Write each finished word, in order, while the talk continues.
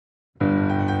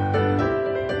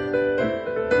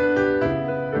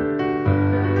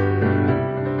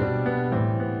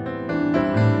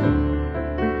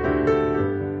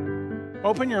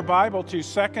open your Bible to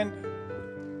 2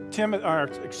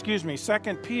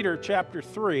 Peter chapter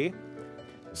 3.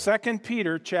 2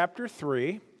 Peter chapter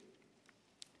 3.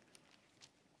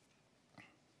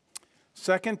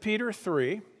 2 Peter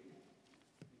 3.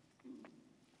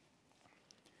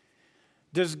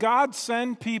 Does God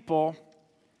send people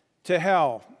to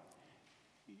hell?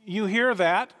 You hear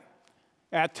that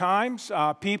at times.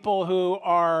 People who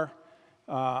are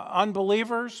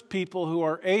unbelievers, people who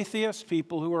are atheists,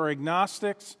 people who are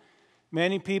agnostics.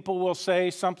 Many people will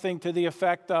say something to the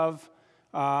effect of,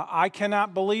 I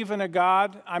cannot believe in a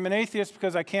God. I'm an atheist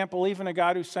because I can't believe in a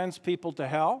God who sends people to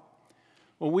hell.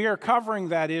 Well, we are covering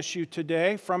that issue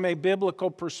today from a biblical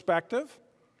perspective.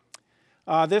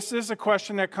 This is a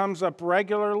question that comes up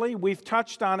regularly. We've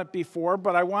touched on it before,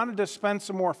 but I wanted to spend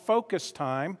some more focused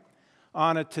time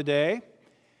on it today.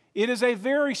 It is a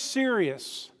very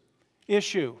serious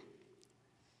issue.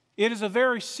 It is a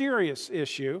very serious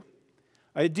issue.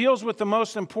 It deals with the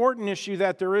most important issue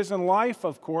that there is in life,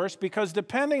 of course, because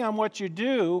depending on what you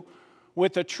do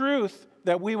with the truth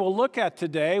that we will look at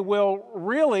today will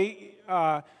really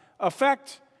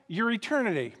affect your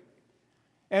eternity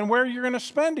and where you're going to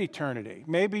spend eternity.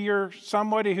 Maybe you're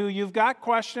somebody who you've got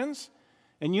questions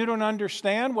and you don't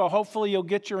understand. Well, hopefully you'll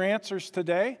get your answers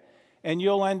today and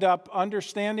you'll end up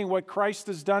understanding what Christ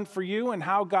has done for you and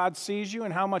how God sees you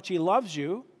and how much He loves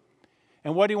you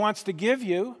and what He wants to give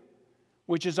you,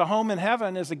 which is a home in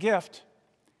heaven as a gift,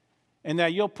 and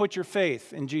that you'll put your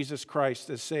faith in Jesus Christ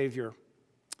as Savior.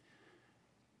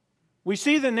 We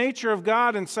see the nature of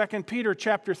God in 2 Peter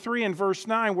chapter 3 and verse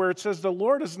 9, where it says, "The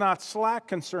Lord is not slack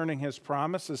concerning His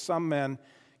promise, as some men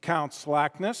count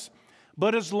slackness,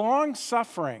 but is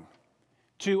long-suffering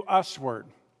to usward."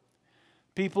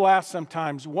 People ask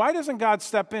sometimes, why doesn't God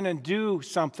step in and do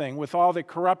something with all the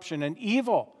corruption and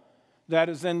evil that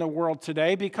is in the world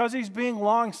today? Because He's being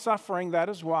long-suffering, that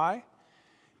is why.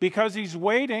 Because He's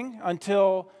waiting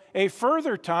until a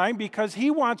further time, because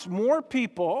He wants more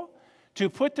people to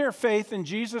put their faith in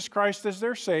Jesus Christ as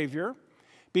their Savior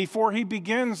before He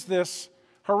begins this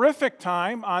horrific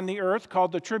time on the earth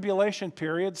called the tribulation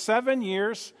period, 7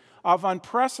 years of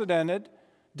unprecedented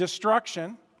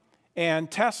destruction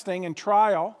and testing and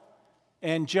trial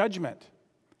and judgment.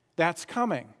 That's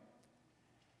coming.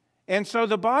 And so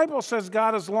the Bible says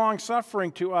God is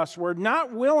long-suffering to us. We're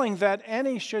not willing that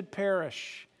any should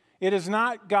perish. It is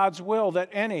not God's will that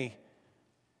any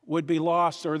would be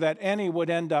lost or that any would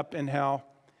end up in hell,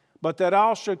 but that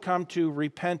all should come to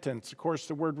repentance. Of course,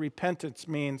 the word repentance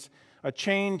means a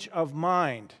change of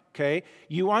mind, okay?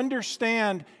 You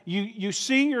understand, you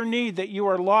see your need that you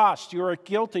are lost, you are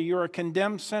guilty, you are a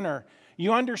condemned sinner.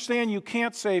 You understand you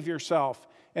can't save yourself.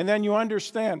 And then you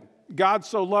understand God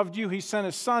so loved you, He sent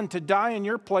His Son to die in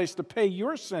your place to pay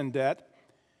your sin debt,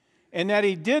 and that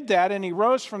He did that and He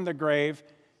rose from the grave.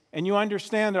 And you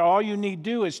understand that all you need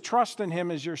do is trust in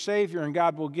Him as your Savior, and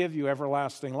God will give you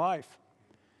everlasting life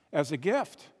as a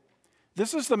gift.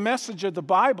 This is the message of the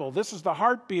Bible. This is the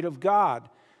heartbeat of God.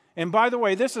 And by the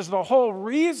way, this is the whole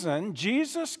reason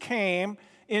Jesus came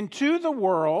into the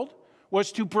world,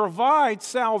 was to provide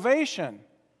salvation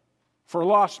for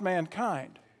lost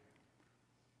mankind.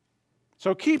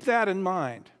 So keep that in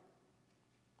mind.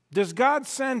 Does God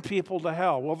send people to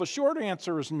hell? Well, the short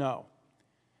answer is no.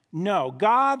 No,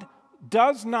 God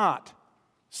does not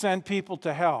send people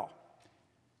to hell.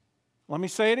 Let me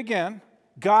say it again.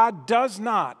 God does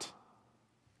not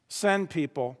send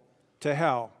people to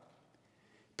hell.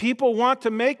 People want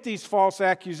to make these false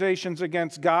accusations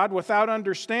against God without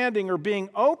understanding or being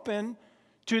open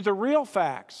to the real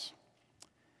facts.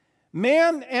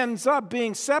 Man ends up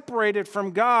being separated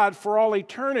from God for all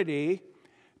eternity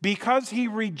because he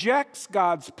rejects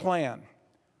God's plan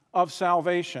of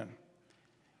salvation.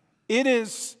 It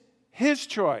is His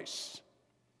choice.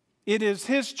 It is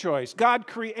His choice. God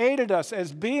created us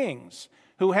as beings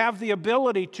who have the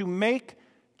ability to make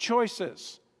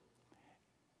choices.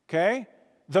 Okay?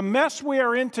 The mess we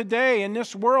are in today in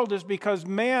this world is because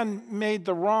man made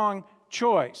the wrong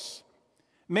choice.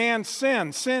 Man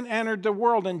sinned. Sin entered the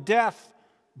world, and death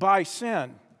by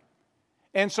sin.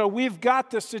 And so we've got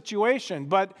this situation,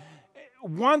 but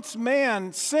once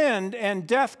man sinned and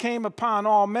death came upon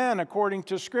all men, according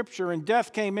to Scripture, and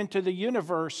death came into the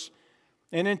universe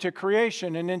and into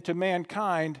creation and into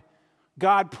mankind,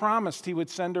 God promised He would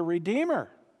send a Redeemer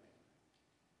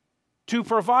to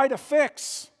provide a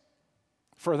fix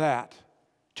for that,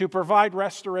 to provide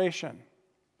restoration.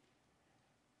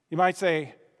 You might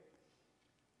say,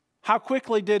 how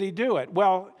quickly did He do it?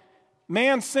 Well,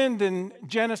 man sinned in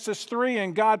Genesis 3,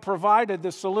 and God provided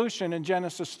the solution in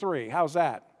Genesis 3. How's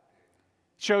that?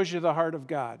 Shows you the heart of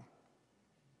God.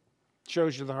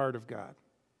 Shows you the heart of God.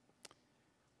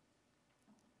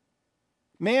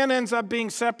 Man ends up being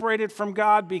separated from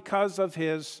God because of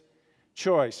his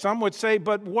choice. Some would say,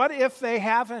 but what if they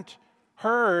haven't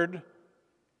heard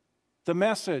the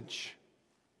message?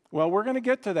 Well, we're going to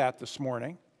get to that this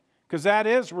morning, because that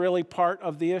is really part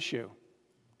of the issue.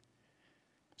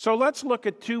 So let's look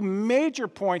at two major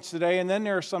points today, and then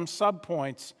there are some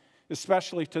subpoints,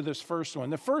 especially to this first one.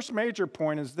 The first major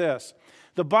point is this.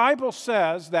 The Bible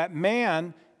says that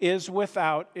man is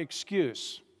without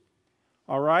excuse.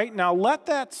 All right? Now let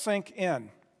that sink in.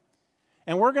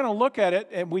 And we're going to look at it,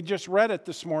 and we just read it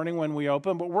this morning when we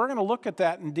opened, but we're going to look at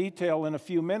that in detail in a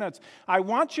few minutes. I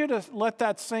want you to let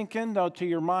that sink in, though, to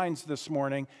your minds this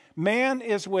morning. Man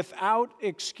is without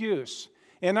excuse.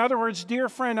 In other words, dear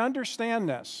friend, understand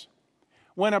this.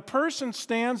 When a person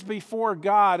stands before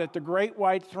God at the great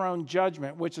white throne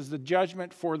judgment, which is the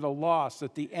judgment for the lost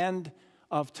at the end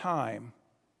of time,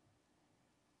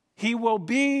 he will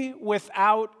be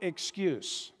without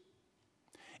excuse.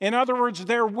 In other words,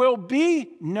 there will be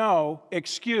no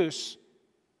excuse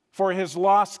for his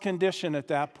lost condition at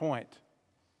that point.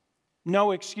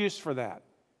 No excuse for that.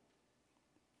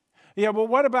 Yeah, but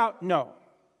what about no?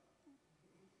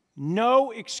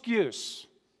 No excuse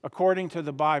according to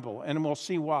the Bible, and we'll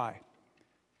see why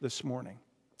this morning.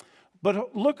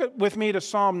 But look with me to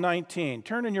Psalm 19.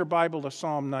 Turn in your Bible to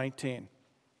Psalm 19.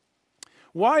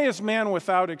 Why is man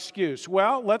without excuse?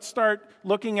 Well, let's start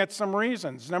looking at some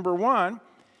reasons. Number one,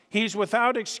 he's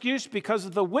without excuse because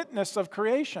of the witness of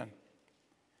creation.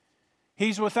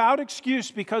 He's without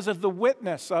excuse because of the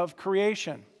witness of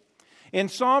creation. In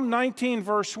Psalm 19,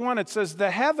 verse 1, it says,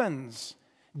 the heavens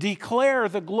declare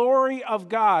the glory of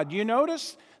God. You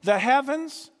notice the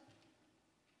heavens,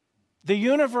 the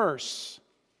universe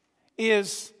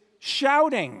is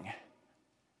shouting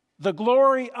the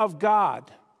glory of God.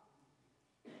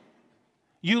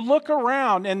 You look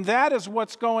around, and that is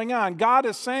what's going on. God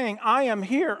is saying, I am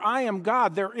here. I am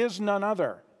God. There is none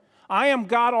other. I am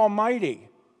God Almighty.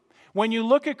 When you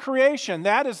look at creation,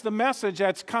 that is the message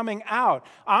that's coming out.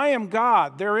 I am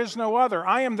God. There is no other.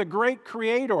 I am the great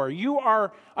creator. You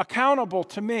are accountable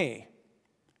to me.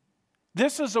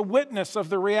 This is a witness of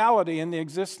the reality and the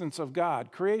existence of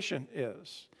God. Creation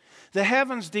is. The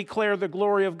heavens declare the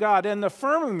glory of God, and the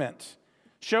firmament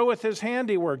showeth his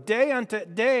handiwork. Day unto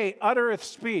day uttereth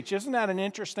speech. Isn't that an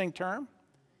interesting term?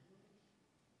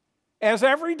 As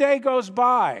every day goes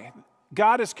by,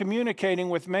 God is communicating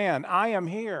with man. I am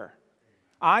here.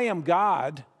 I am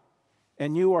God,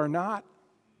 and you are not.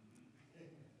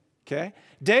 Okay?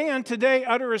 Day unto day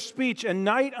uttereth speech, and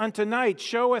night unto night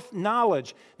showeth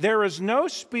knowledge. There is no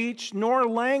speech nor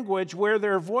language where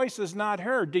their voice is not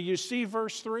heard. Do you see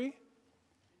verse 3?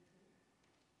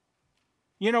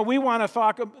 You know, we want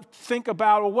to think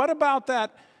about, well, what about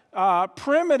that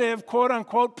primitive,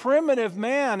 quote-unquote, primitive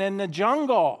man in the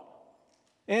jungle,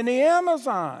 in the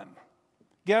Amazon?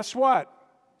 Guess what?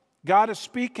 God is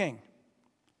speaking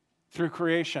through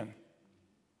creation.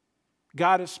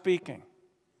 God is speaking.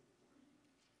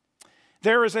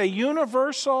 There is a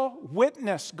universal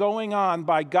witness going on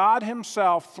by God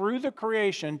himself through the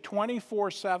creation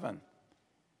 24/7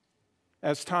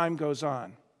 as time goes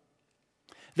on.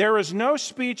 There is no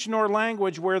speech nor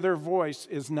language where their voice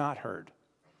is not heard.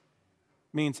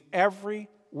 Means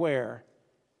everywhere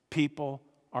people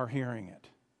are hearing it.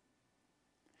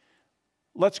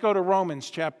 Let's go to Romans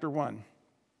chapter 1.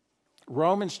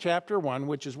 Romans chapter 1,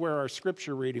 which is where our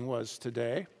scripture reading was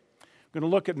today. I'm going to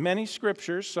look at many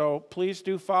scriptures, so please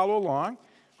do follow along.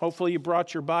 Hopefully you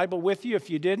brought your Bible with you. If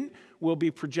you didn't, we'll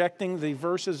be projecting the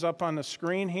verses up on the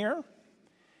screen here.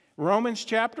 Romans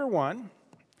chapter 1.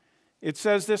 It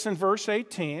says this in verse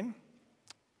 18,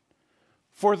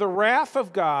 for the wrath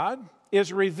of God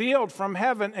is revealed from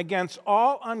heaven against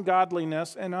all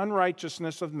ungodliness and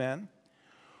unrighteousness of men,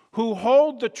 who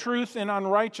hold the truth in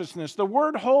unrighteousness. The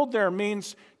word hold there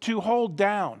means to hold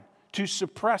down, to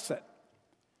suppress it.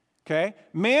 Okay?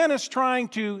 Man is trying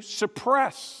to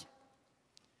suppress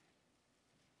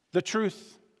the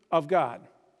truth of God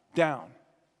down.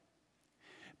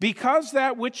 Because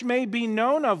that which may be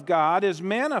known of God is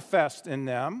manifest in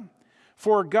them,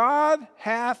 for God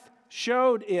hath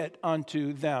showed it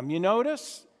unto them. You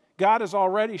notice? God has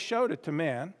already showed it to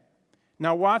man.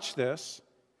 Now watch this.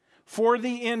 For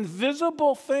the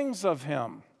invisible things of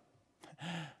him.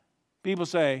 People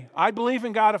say, I believe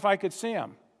in God if I could see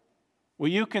him.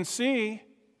 Well, you can see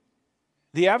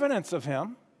the evidence of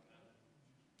him.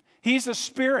 He's a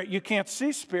spirit. You can't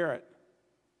see spirit.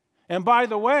 And by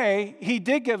the way, he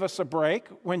did give us a break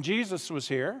when Jesus was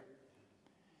here,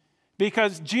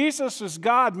 because Jesus is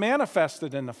God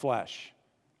manifested in the flesh.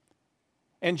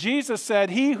 And Jesus said,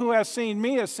 "He who has seen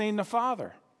me has seen the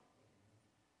Father."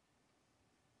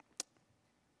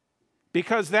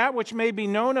 Because that which may be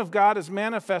known of God is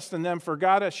manifest in them, for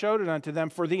God has showed it unto them.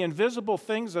 For the invisible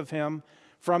things of him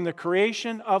from the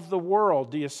creation of the world.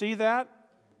 Do you see that?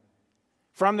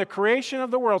 From the creation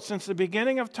of the world, since the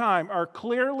beginning of time, are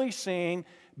clearly seen,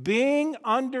 being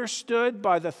understood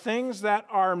by the things that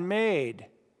are made,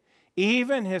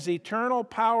 even his eternal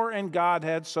power and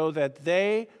Godhead, so that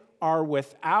they are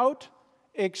without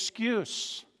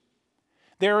excuse.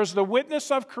 There is the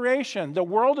witness of creation, the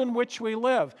world in which we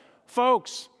live.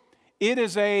 Folks, it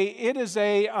is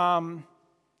a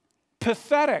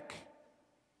pathetic,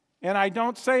 and I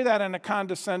don't say that in a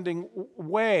condescending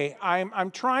way.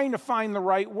 I'm trying to find the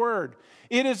right word.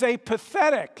 It is a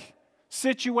pathetic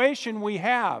situation we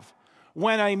have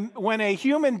when a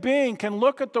human being can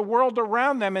look at the world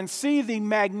around them and see the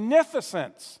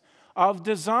magnificence of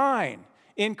design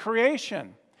in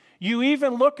creation. You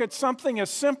even look at something as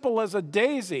simple as a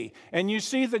daisy, and you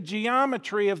see the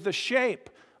geometry of the shape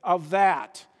of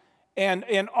that,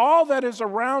 and all that is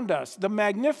around us, the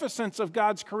magnificence of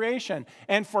God's creation,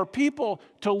 and for people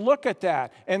to look at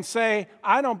that and say,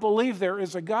 "I don't believe there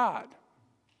is a God."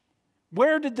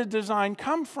 Where did the design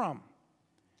come from?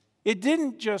 It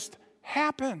didn't just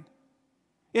happen.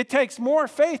 It takes more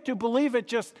faith to believe it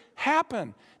just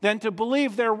happened than to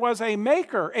believe there was a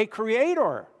maker, a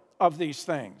creator of these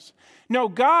things. No,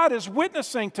 God is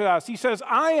witnessing to us. He says,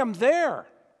 "I am there.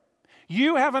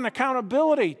 You have an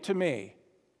accountability to me.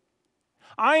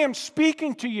 I am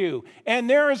speaking to you, and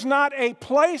there is not a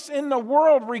place in the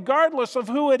world, regardless of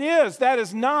who it is, that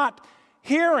is not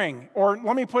hearing," or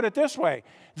let me put it this way,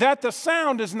 that the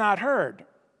sound is not heard,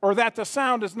 or that the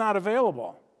sound is not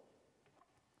available.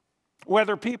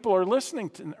 Whether people are listening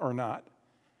to or not,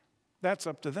 that's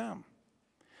up to them.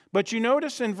 But you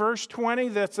notice in verse 20,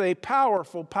 that's a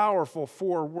powerful, powerful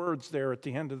 4 words there at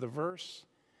the end of the verse.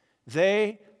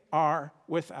 They are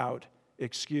without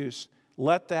excuse.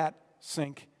 Let that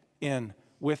sink in.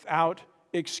 Without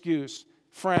excuse.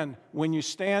 Friend, when you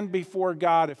stand before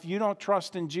God, if you don't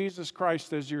trust in Jesus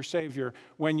Christ as your Savior,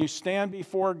 when you stand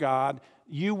before God,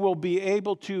 you will be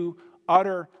able to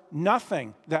utter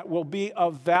nothing that will be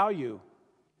of value,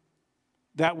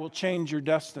 that will change your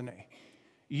destiny.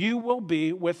 You will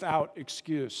be without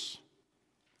excuse.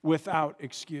 Without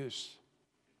excuse.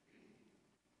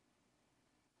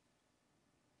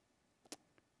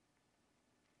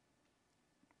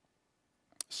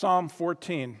 Psalm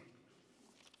 14.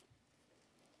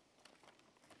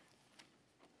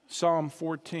 Psalm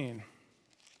 14.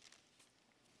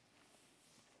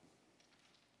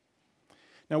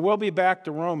 Now, we'll be back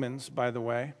to Romans, by the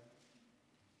way.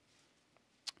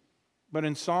 But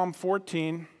in Psalm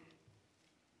 14,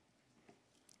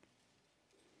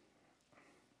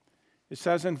 it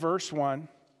says in verse 1,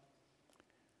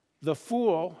 "The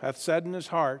fool hath said in his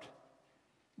heart,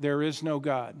 there is no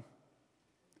God."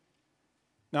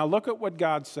 Now look at what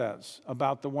God says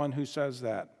about the one who says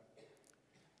that.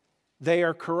 "They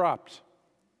are corrupt.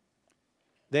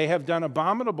 They have done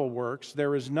abominable works.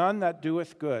 There is none that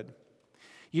doeth good."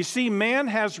 You see, man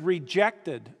has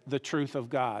rejected the truth of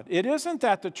God. It isn't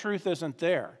that the truth isn't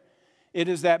there. It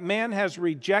is that man has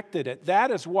rejected it.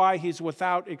 That is why he's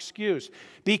without excuse.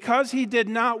 Because he did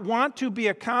not want to be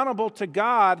accountable to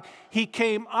God, he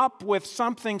came up with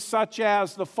something such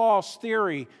as the false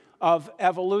theory of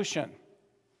evolution.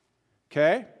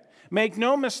 Okay? Make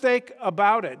no mistake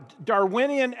about it.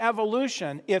 Darwinian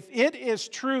evolution, if it is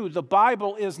true, the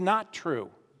Bible is not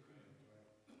true.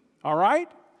 All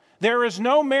right? There is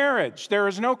no marriage. There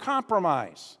is no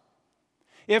compromise.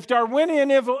 If Darwinian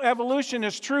evolution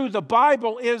is true, the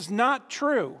Bible is not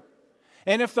true.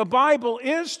 And if the Bible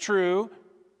is true,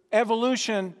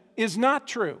 evolution is not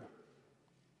true.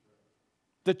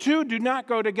 The two do not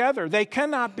go together. They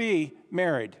cannot be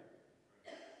married.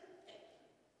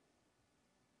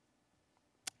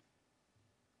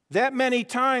 That many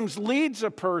times leads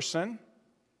a person,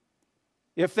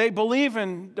 if they believe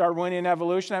in Darwinian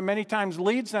evolution, that many times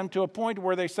leads them to a point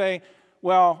where they say,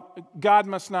 well, God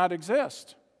must not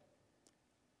exist.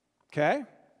 Okay?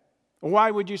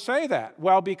 Why would you say that?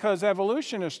 Well, because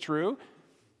evolution is true.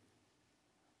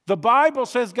 The Bible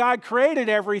says God created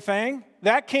everything.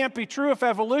 That can't be true if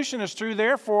evolution is true.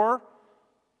 Therefore,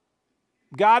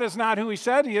 God is not who He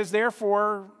said He is.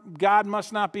 Therefore, God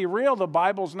must not be real. The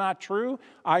Bible's not true.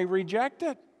 I reject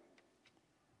it.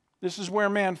 This is where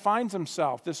man finds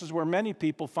himself. This is where many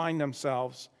people find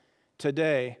themselves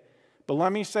today. But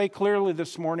let me say clearly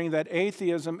this morning that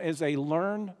atheism is a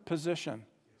learned position.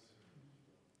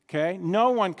 Okay?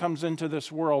 No one comes into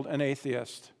this world an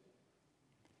atheist.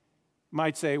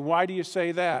 Might say, why do you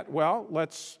say that? Well,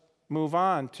 let's move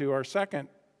on to our second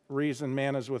reason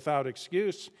man is without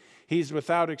excuse. He's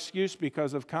without excuse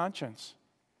because of conscience.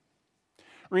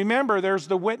 Remember, there's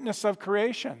the witness of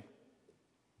creation.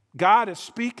 God is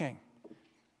speaking.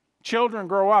 Children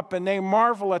grow up and they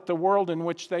marvel at the world in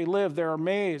which they live. They're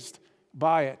amazed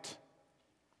by it.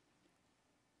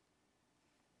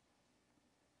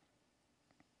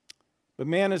 But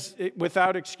man is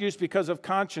without excuse because of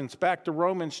conscience. Back to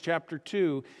Romans chapter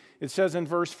 2, it says in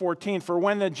verse 14, "For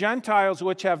when the Gentiles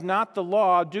which have not the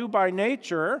law do by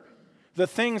nature the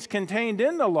things contained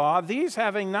in the law, these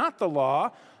having not the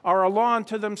law are a law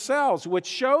unto themselves, which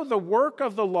show the work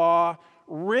of the law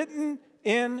written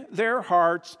in their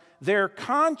hearts, their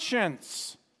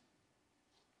conscience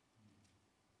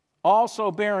also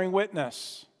bearing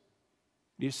witness."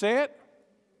 Do you see it?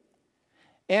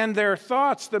 "And their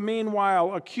thoughts, the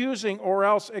meanwhile, accusing or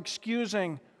else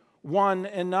excusing one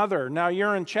another." Now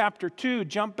you're in chapter 2.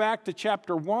 Jump back to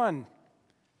chapter 1.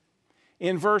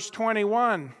 In verse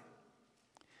 21.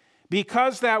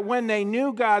 "Because that when they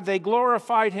knew God, they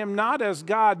glorified him not as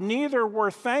God, neither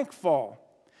were thankful,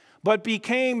 but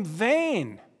became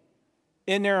vain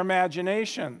in their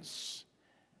imaginations."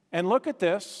 And look at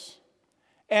this.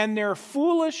 "And their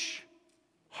foolish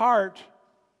heart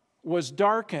was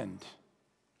darkened.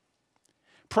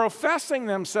 Professing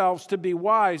themselves to be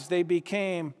wise, they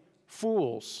became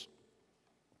fools,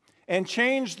 and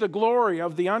changed the glory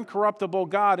of the uncorruptible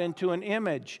God into an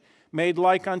image made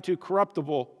like unto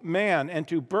corruptible man, and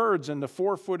to birds and to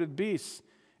four-footed beasts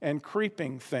and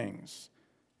creeping things."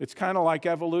 It's kind of like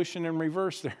evolution in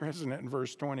reverse there, isn't it, in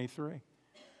verse 23?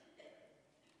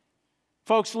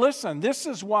 Folks, listen, this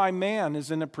is why man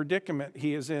is in the predicament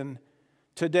he is in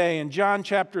today. In John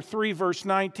chapter 3, verse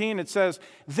 19, it says,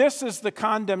 "This is the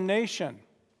condemnation,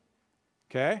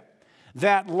 okay,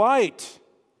 that light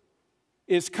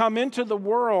is come into the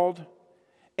world,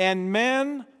 and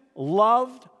men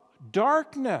loved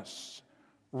darkness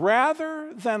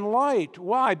rather than light."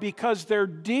 Why? Because their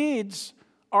deeds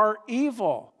are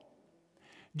evil.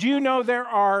 Do you know there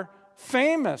are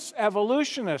famous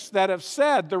evolutionists that have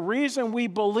said the reason we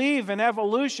believe in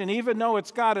evolution, even though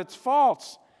it's got its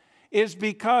faults, is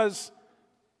because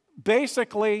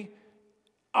basically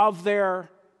of their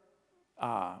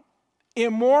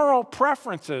immoral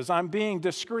preferences. I'm being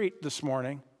discreet this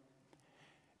morning.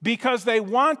 Because they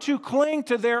want to cling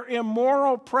to their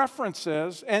immoral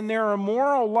preferences and their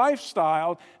immoral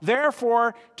lifestyle.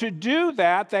 Therefore, to do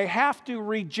that, they have to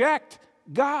reject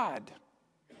God.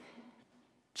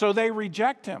 So they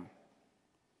reject him.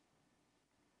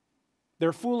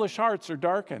 Their foolish hearts are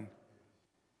darkened.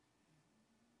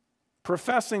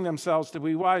 Professing themselves to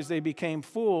be wise, they became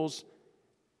fools.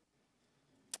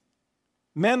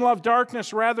 Men love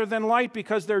darkness rather than light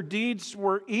because their deeds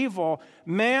were evil.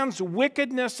 Man's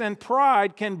wickedness and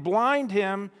pride can blind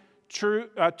him to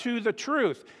the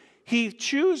truth. He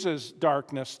chooses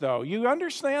darkness, though. You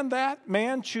understand that?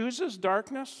 Man chooses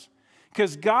darkness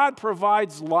because God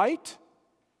provides light.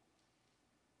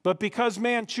 But because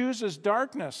man chooses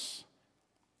darkness,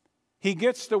 he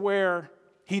gets to where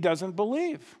he doesn't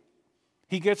believe.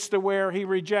 He gets to where he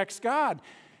rejects God.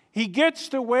 He gets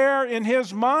to where in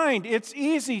his mind it's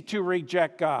easy to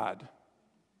reject God.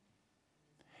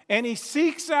 And he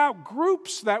seeks out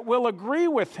groups that will agree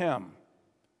with him.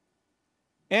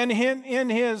 And in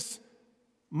his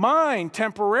mind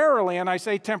temporarily, and I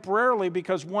say temporarily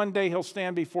because one day he'll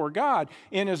stand before God,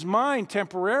 in his mind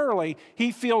temporarily,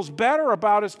 he feels better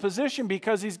about his position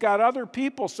because he's got other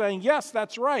people saying, yes,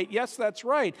 that's right, yes, that's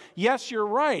right, yes, you're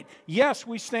right, yes,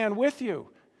 we stand with you.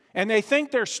 And they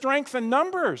think there's strength in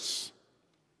numbers.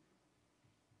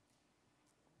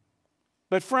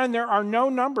 But friend, there are no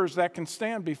numbers that can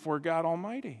stand before God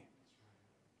Almighty.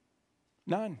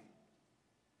 None.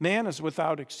 Man is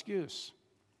without excuse.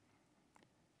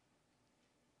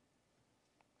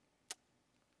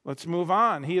 Let's move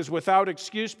on. He is without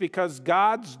excuse because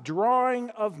God's drawing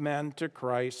of men to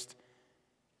Christ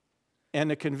and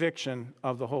the conviction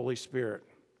of the Holy Spirit.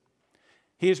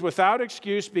 He is without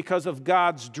excuse because of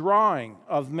God's drawing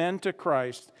of men to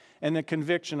Christ and the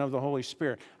conviction of the Holy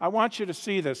Spirit. I want you to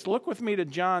see this. Look with me to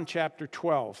John chapter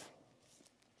 12.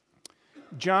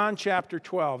 John chapter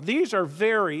 12. These are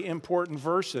very important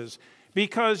verses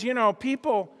because,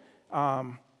 people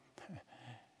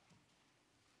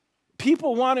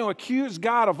want to accuse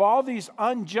God of all these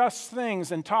unjust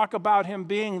things and talk about him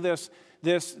being this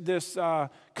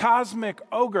cosmic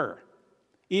ogre.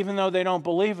 Even though they don't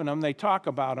believe in him, they talk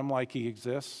about him like he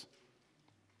exists.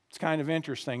 It's kind of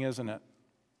interesting, isn't it?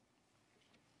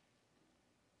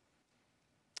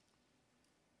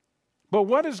 But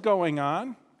what is going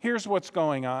on? Here's what's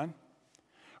going on.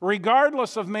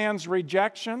 Regardless of man's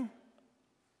rejection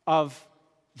of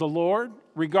the Lord,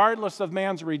 regardless of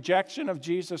man's rejection of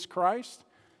Jesus Christ,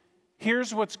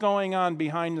 here's what's going on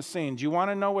behind the scenes. You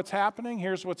want to know what's happening?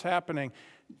 Here's what's happening.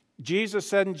 Jesus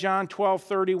said in John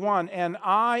 12:31, and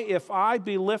if I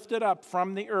be lifted up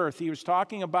from the earth, he was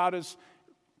talking about his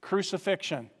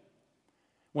crucifixion,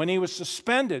 when he was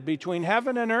suspended between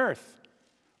heaven and earth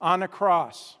on a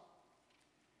cross.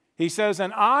 He says,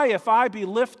 and if I be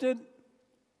lifted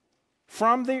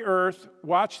from the earth,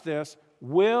 watch this,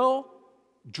 will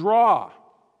draw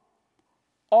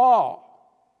all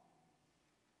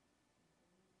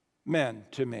men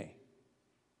to me.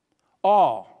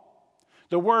 All.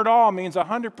 The word all means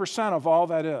 100% of all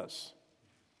that is.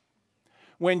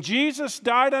 When Jesus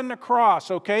died on the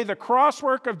cross, okay, the cross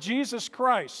work of Jesus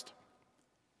Christ,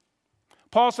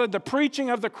 Paul said the preaching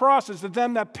of the cross is to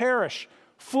them that perish,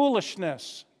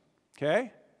 foolishness,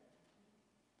 okay?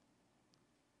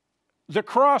 The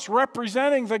cross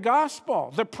representing the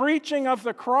gospel, the preaching of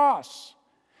the cross.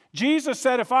 Jesus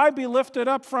said, if I be lifted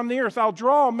up from the earth, I'll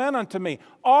draw all men unto me.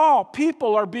 All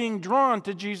people are being drawn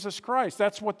to Jesus Christ.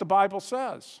 That's what the Bible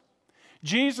says.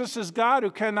 Jesus is God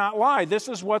who cannot lie. This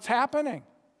is what's happening.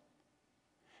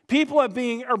 People are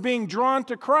being drawn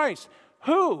to Christ.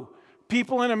 Who?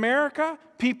 People in America,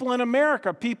 people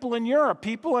in Europe,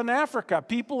 people in Africa,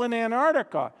 people in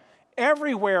Antarctica,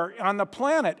 everywhere on the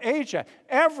planet, Asia,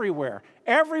 everywhere.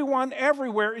 Everyone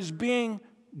everywhere is being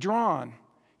drawn.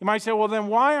 You might say, well, then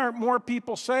why aren't more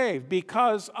people saved?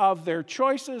 Because of their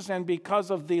choices and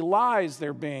because of the lies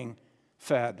they're being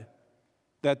fed,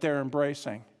 that they're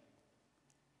embracing.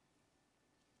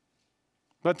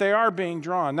 But they are being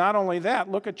drawn. Not only that,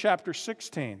 look at chapter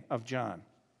 16 of John.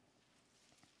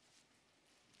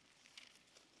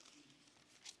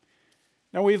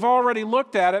 Now, we've already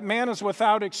looked at it. Man is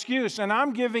without excuse. And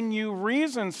I'm giving you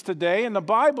reasons today, and the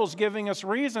Bible's giving us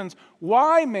reasons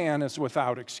why man is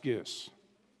without excuse.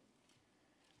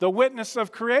 The witness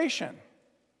of creation,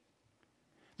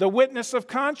 the witness of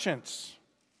conscience,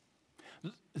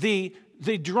 the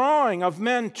drawing of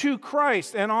men to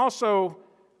Christ, and also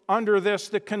under this,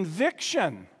 the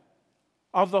conviction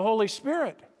of the Holy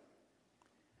Spirit.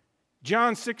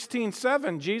 John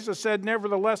 16:7, Jesus said,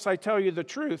 nevertheless, I tell you the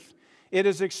truth. It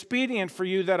is expedient for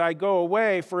you that I go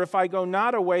away, for if I go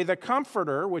not away, the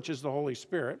Comforter, which is the Holy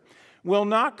Spirit, will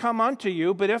not come unto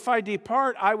you, but if I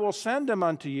depart, I will send him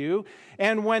unto you.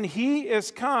 And when he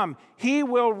is come, he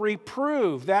will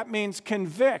reprove, that means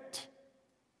convict,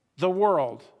 the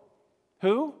world.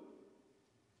 Who?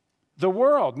 The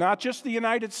world, not just the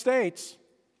United States,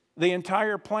 the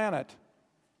entire planet.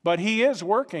 But he is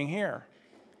working here.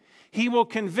 He will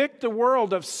convict the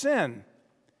world of sin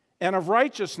and of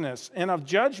righteousness, and of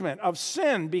judgment, of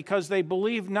sin because they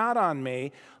believe not on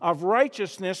me, of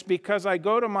righteousness because I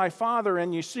go to my Father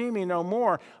and you see me no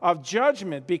more, of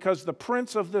judgment because the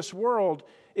prince of this world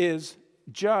is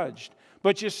judged.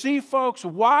 But you see, folks,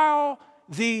 while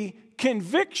the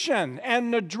conviction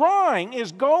and the drawing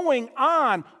is going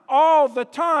on all the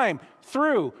time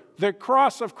through the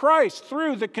cross of Christ,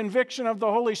 through the conviction of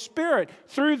the Holy Spirit,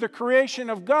 through the creation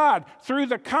of God, through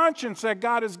the conscience that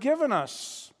God has given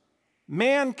us,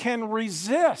 man can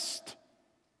resist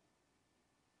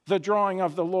the drawing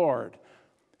of the Lord.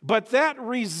 But that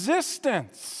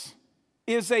resistance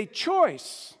is a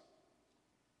choice.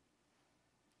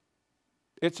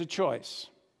 It's a choice.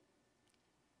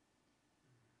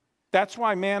 That's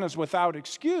why man is without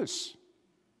excuse.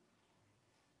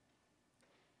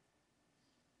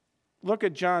 Look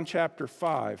at John chapter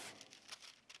 5.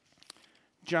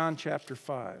 John chapter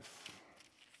 5.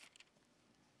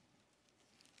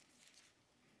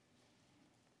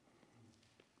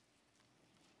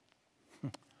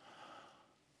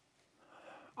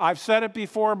 I've said it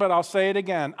before, but I'll say it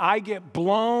again. I get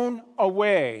blown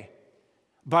away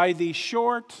by these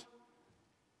short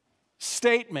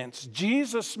statements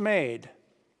Jesus made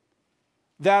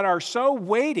that are so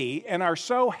weighty and are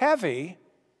so heavy,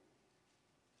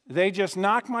 they just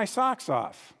knock my socks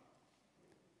off.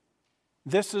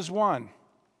 This is one.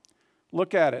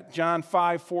 Look at it, John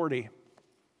 5:40.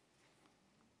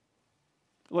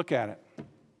 Look at it.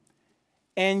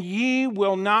 And ye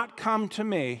will not come to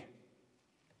me,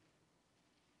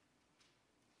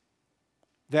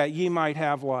 that ye might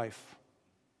have life.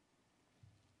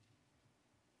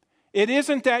 It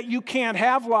isn't that you can't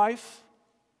have life.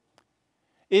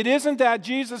 It isn't that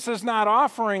Jesus is not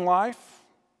offering life.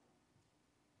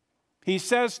 He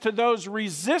says to those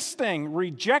resisting,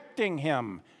 rejecting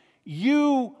him,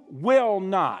 you will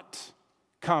not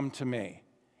come to me.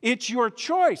 It's your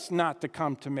choice not to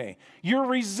come to me. You're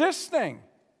resisting.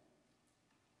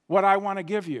 what I want to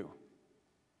give you.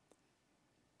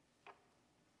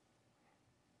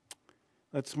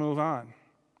 Let's move on.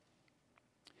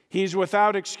 He's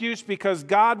without excuse because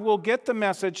God will get the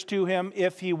message to him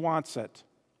if he wants it.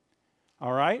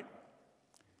 All right?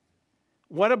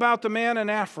 What about the man in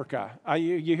Africa?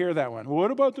 You hear that one. What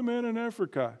about the man in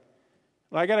Africa?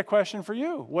 Well, I got a question for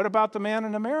you. What about the man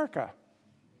in America?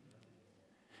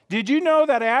 Did you know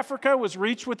that Africa was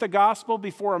reached with the gospel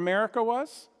before America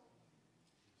was?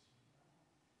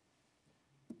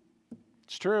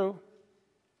 It's true.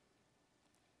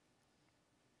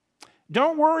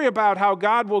 Don't worry about how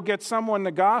God will get someone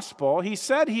the gospel. He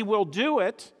said he will do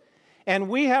it, and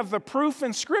we have the proof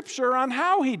in Scripture on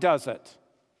how he does it.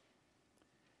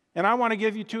 And I want to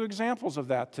give you two examples of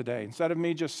that today. Instead of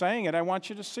me just saying it, I want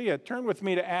you to see it. Turn with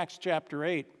me to Acts chapter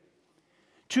 8.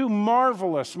 Two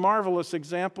marvelous, marvelous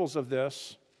examples of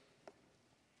this.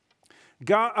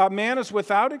 A man is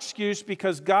without excuse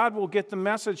because God will get the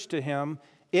message to him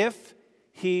if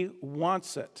he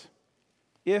wants it.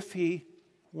 If he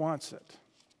wants it.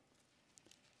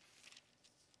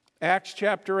 Acts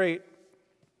chapter 8.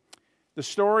 The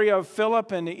story of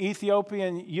Philip and the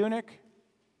Ethiopian eunuch.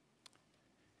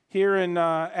 Here in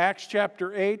Acts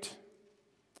chapter 8, it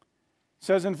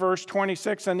says in verse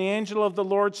 26, "And the angel of the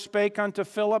Lord spake unto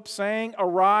Philip, saying,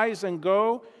 Arise and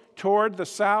go toward the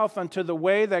south unto the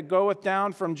way that goeth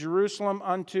down from Jerusalem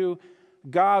unto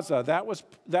Gaza." That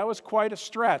was quite a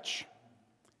stretch,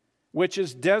 which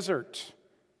is desert.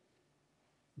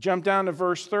 Jump down to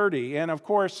verse 30. And of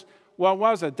course, what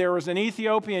was it? There was an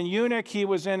Ethiopian eunuch. He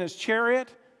was in his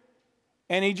chariot,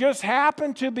 and he just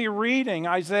happened to be reading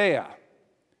Isaiah.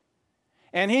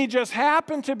 And he just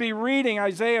happened to be reading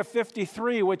Isaiah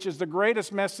 53, which is the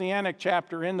greatest messianic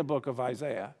chapter in the book of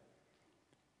Isaiah.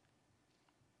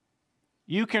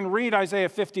 You can read Isaiah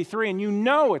 53, and you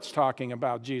know it's talking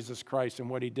about Jesus Christ and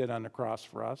what he did on the cross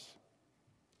for us.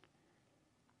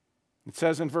 It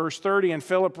says in verse 30, "And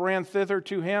Philip ran thither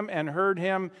to him and heard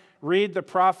him read the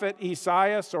prophet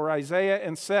Isaiah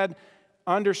and said,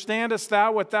 Understandest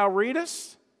thou what thou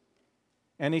readest?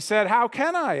 And he said, How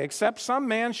can I, except some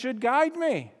man should guide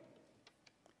me?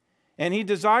 And he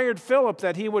desired Philip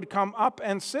that he would come up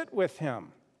and sit with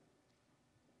him."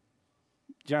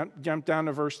 Jump down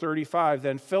to verse 35.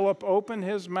 "Then Philip opened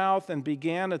his mouth and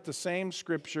began at the same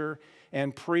scripture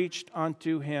and preached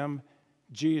unto him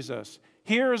Jesus."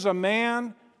 Here's a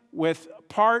man with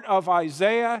part of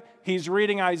Isaiah. He's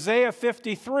reading Isaiah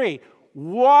 53.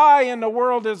 Why in the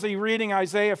world is he reading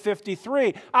Isaiah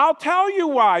 53? I'll tell you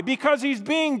why. Because he's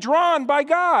being drawn by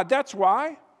God. That's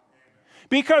why.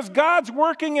 Because God's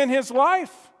working in his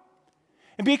life.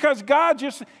 And because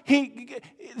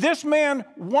this man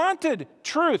wanted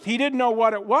truth. He didn't know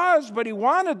what it was, but he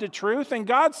wanted the truth. And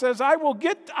God says, I will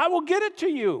get it to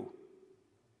you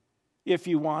if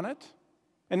you want it.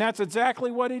 And that's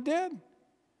exactly what he did.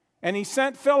 And he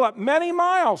sent Philip many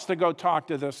miles to go talk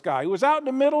to this guy. He was out in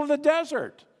the middle of the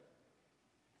desert.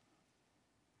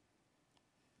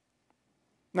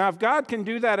 Now, if God can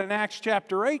do that in Acts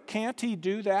chapter 8, can't he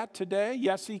do that today?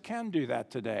 Yes, he can do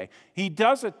that today. He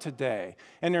does it today.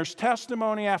 And there's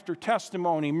testimony after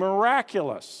testimony,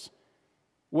 miraculous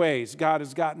ways God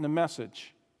has gotten the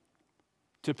message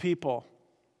to people.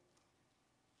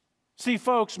 See,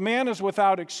 folks, man is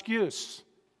without excuse.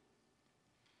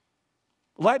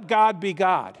 Let God be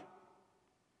God.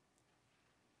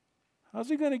 How's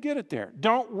he going to get it there?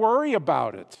 Don't worry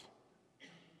about it.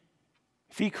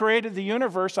 If he created the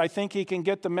universe, I think he can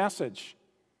get the message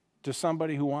to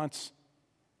somebody who wants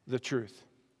the truth.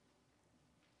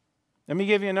 Let me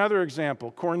give you another example.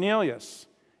 Cornelius,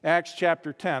 Acts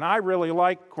chapter 10. I really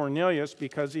like Cornelius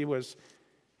because he was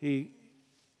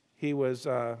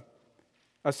a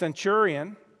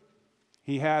centurion.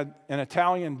 He had an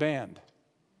Italian band.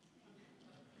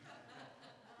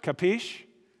 Capiche?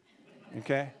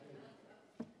 Okay.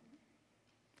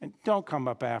 And don't come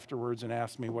up afterwards and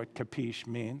ask me what capiche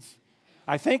means.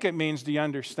 I think it means, do you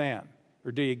understand?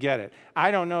 Or do you get it?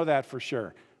 I don't know that for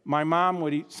sure. My mom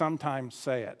would sometimes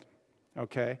say it.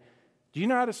 Okay. Do you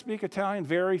know how to speak Italian?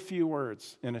 Very few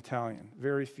words in Italian.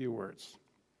 Very few words.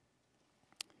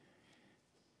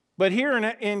 But here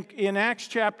in Acts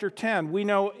chapter 10, we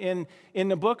know in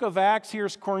the book of Acts,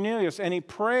 here's Cornelius, and he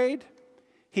prayed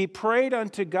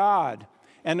unto God.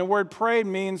 And the word prayed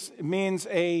means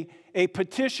a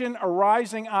petition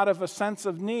arising out of a sense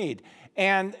of need.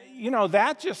 And,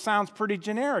 that just sounds pretty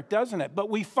generic, doesn't it? But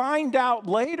we find out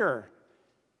later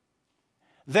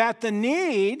that the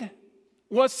need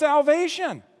was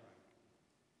salvation.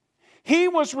 He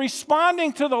was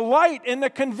responding to the light and the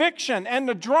conviction and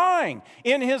the drawing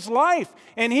in his life.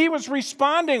 And he was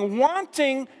responding,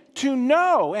 wanting to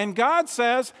know. And God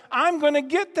says, I'm going to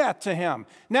get that to him.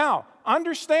 Now,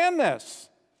 understand this.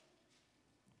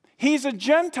 He's a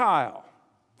Gentile.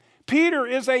 Peter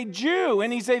is a Jew,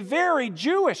 and he's a very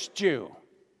Jewish Jew.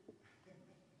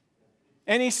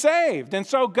 And he's saved. And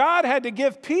so God had to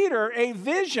give Peter a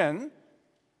vision,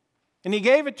 and he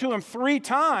gave it to him 3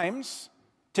 times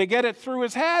to get it through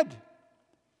his head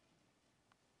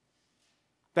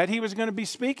that he was going to be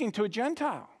speaking to a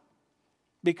Gentile,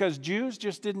 because Jews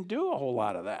just didn't do a whole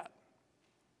lot of that.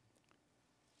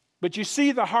 But you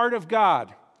see the heart of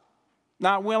God,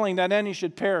 not willing that any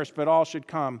should perish, but all should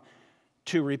come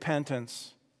to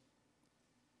repentance.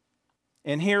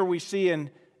 And here we see in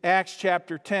Acts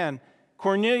chapter 10,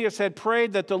 Cornelius had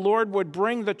prayed that the Lord would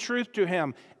bring the truth to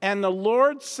him, and the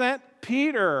Lord sent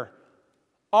Peter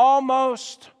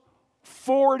almost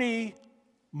 40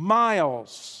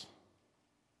 miles.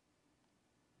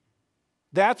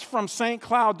 That's from St.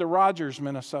 Cloud to Rogers,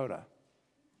 Minnesota.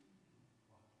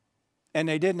 And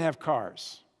they didn't have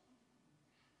cars.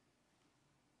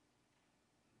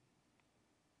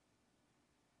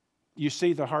 You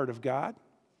see the heart of God?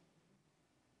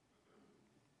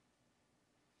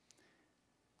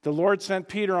 The Lord sent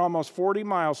Peter almost 40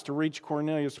 miles to reach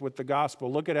Cornelius with the gospel.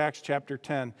 Look at Acts chapter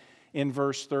 10 in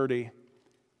verse 30.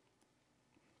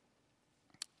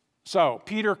 So,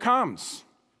 Peter comes.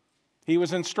 He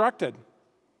was instructed.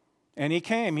 And he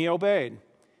came, he obeyed.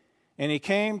 And he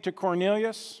came to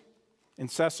Cornelius in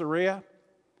Caesarea.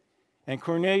 And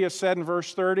Cornelius said in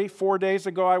verse 30, 4 days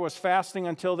ago I was fasting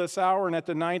until this hour, and at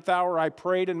the 9th hour I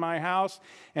prayed in my house.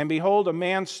 And behold, a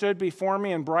man stood before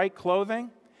me in bright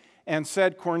clothing, and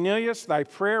said, Cornelius, thy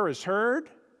prayer is heard,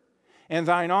 and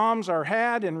thine alms are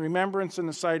had in remembrance in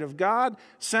the sight of God.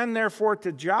 Send therefore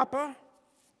to Joppa,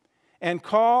 and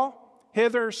call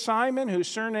hither Simon, whose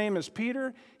surname is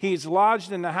Peter. He's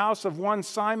lodged in the house of one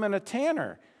Simon a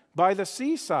tanner by the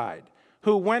seaside,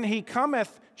 who when he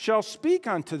cometh shall speak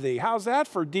unto thee. How's that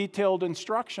for detailed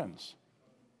instructions?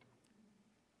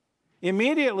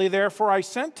 Immediately, therefore, I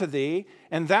sent to thee,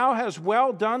 and thou hast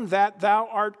well done that thou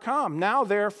art come. Now,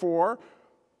 therefore,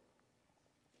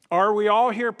 are we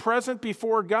all here present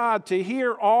before God to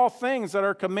hear all things that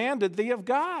are commanded thee of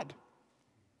God?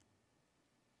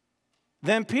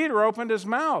 Then Peter opened his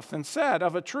mouth and said,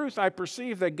 of a truth I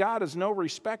perceive that God is no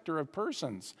respecter of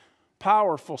persons.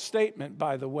 Powerful statement,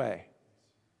 by the way.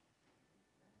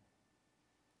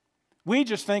 We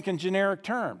just think in generic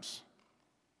terms.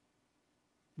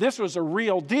 This was a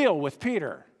real deal with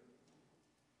Peter,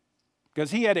 because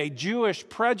he had a Jewish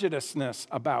prejudiceness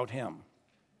about him.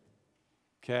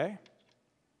 Okay?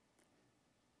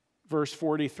 Verse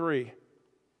 43,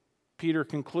 Peter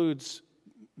concludes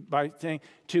by saying,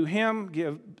 to him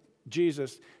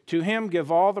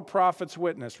give all the prophets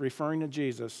witness, referring to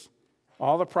Jesus.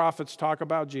 All the prophets talk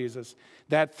about Jesus,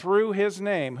 that through his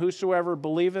name whosoever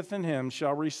believeth in him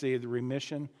shall receive the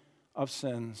remission of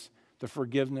sins, the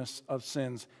forgiveness of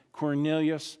sins.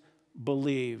 Cornelius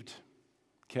believed.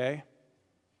 Okay?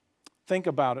 Think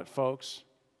about it, folks.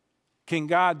 Can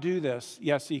God do this?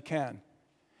 Yes, he can.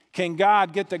 Can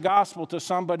God get the gospel to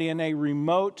somebody in a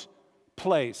remote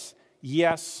place?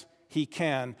 Yes, he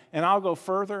can. And I'll go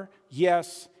further.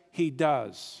 Yes, he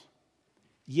does.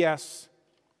 Yes,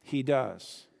 he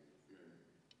does.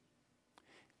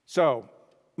 So,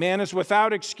 man is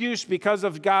without excuse because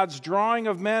of God's drawing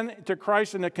of men to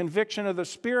Christ and the conviction of the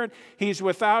Spirit. He's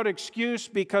without excuse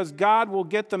because God will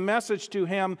get the message to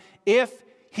him if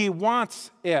he wants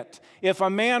it. If a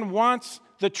man wants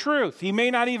the truth, he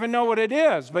may not even know what it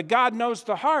is, but God knows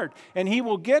the heart, and he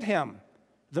will get him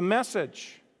the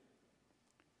message.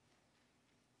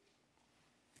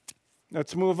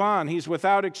 Let's move on. He's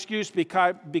without excuse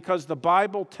because the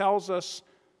Bible tells us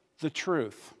the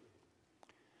truth.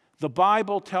 The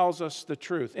Bible tells us the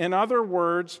truth. In other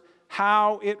words,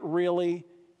 how it really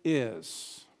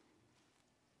is.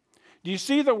 Do you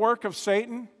see the work of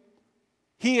Satan?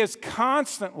 He is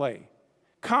constantly,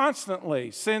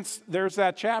 since there's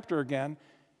that chapter again,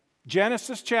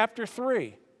 Genesis chapter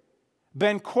 3,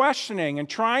 been questioning and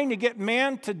trying to get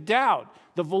man to doubt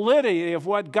the validity of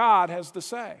what God has to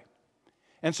say.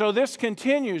 And so this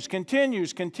continues, and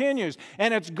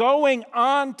it's going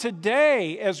on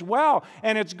today as well.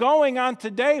 And it's going on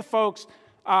today, folks,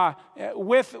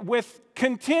 with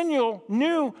continual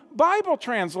new Bible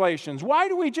translations. Why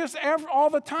do we just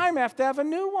all the time have to have a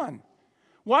new one?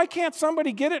 Why can't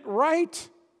somebody get it right,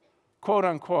 quote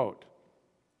unquote?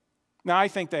 Now, I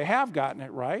think they have gotten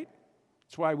it right.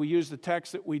 That's why we use the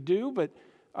text that we do. But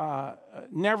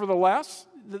nevertheless,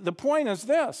 the point is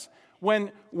this.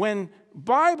 When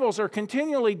Bibles are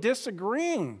continually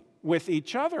disagreeing with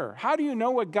each other, how do you know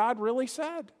what God really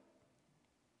said?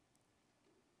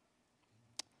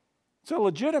 It's a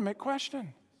legitimate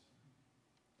question.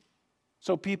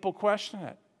 So people question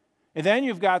it. And then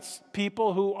you've got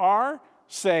people who are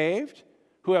saved,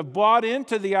 who have bought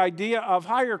into the idea of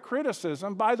higher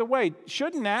criticism. By the way,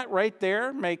 shouldn't that right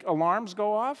there make alarms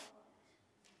go off?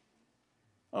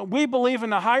 We believe in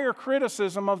the higher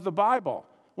criticism of the Bible.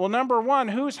 Well, number one,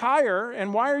 who's higher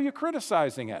and why are you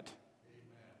criticizing it?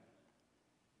 Amen.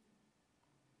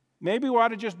 Maybe we ought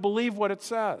to just believe what it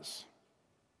says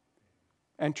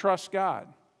and trust God.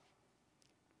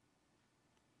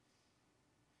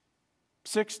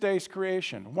 6 days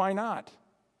creation. Why not?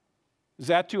 Is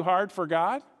that too hard for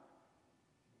God?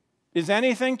 Is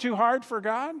anything too hard for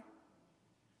God?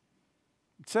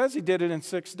 It says he did it in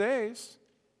 6 days.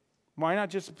 Why not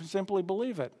just simply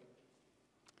believe it?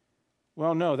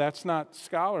 Well, no, that's not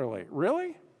scholarly.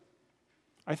 Really?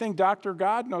 I think Dr.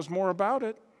 God knows more about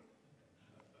it.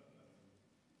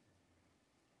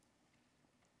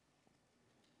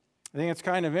 I think it's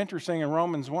kind of interesting in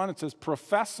Romans 1, it says,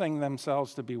 professing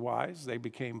themselves to be wise, they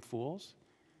became fools.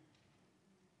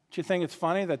 Do you think it's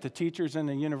funny that the teachers in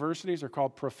the universities are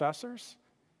called professors?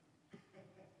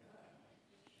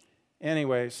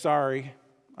 Anyway, sorry,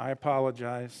 I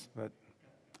apologize, but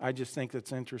I just think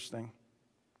that's interesting.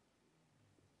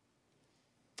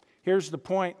 Here's the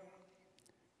point.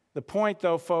 The point,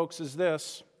 though, folks, is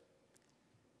this.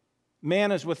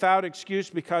 Man is without excuse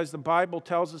because the Bible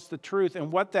tells us the truth.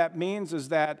 And what that means is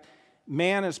that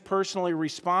man is personally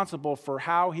responsible for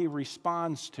how he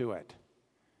responds to it.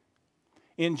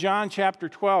 In John chapter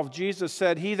 12, Jesus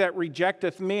said, he that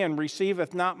rejecteth me and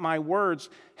receiveth not my words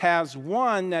has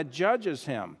one that judges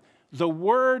him. The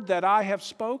word that I have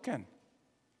spoken,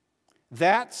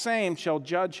 that same shall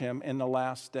judge him in the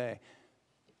last day.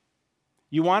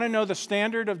 You want to know the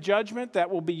standard of judgment that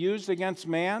will be used against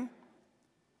man?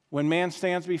 When man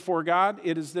stands before God,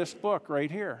 it is this book right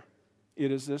here.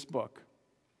 It is this book.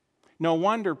 No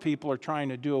wonder people are trying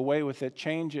to do away with it,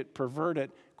 change it, pervert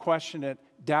it, question it,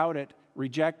 doubt it,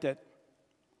 reject it,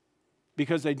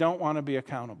 because they don't want to be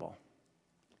accountable.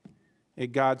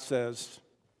 God says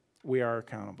we are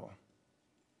accountable.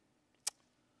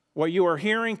 What you are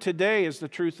hearing today is the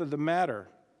truth of the matter,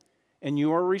 and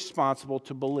you are responsible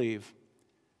to believe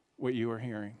what you are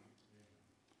hearing.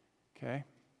 Okay?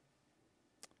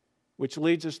 Which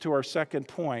leads us to our second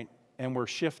point, and we're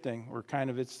shifting.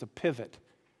 It's the pivot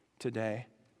today.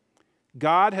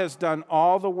 God has done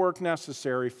all the work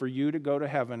necessary for you to go to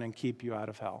heaven and keep you out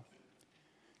of hell.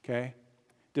 Okay?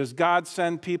 Does God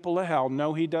send people to hell?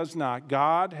 No, he does not.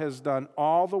 God has done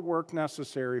all the work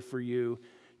necessary for you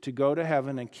to go to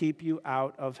heaven and keep you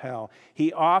out of hell.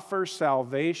 He offers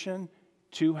salvation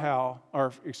to hell,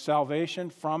 or salvation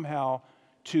from hell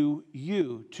to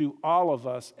you, to all of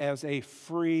us, as a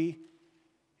free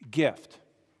gift.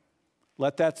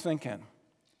 Let that sink in.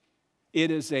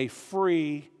 It is a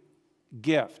free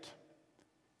gift.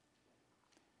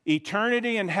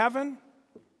 Eternity in heaven,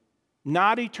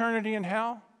 not eternity in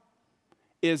hell,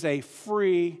 is a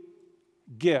free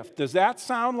gift. Does that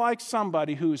sound like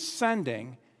somebody who's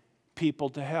sending people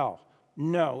to hell?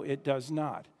 No, it does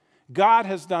not. God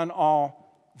has done all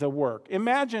the work.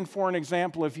 Imagine, for an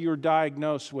example, if you're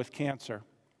diagnosed with cancer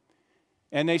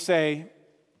and they say,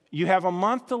 you have a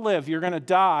month to live, you're going to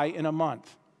die in a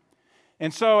month.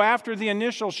 And so after the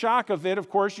initial shock of it, of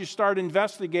course, you start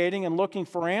investigating and looking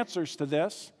for answers to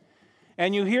this.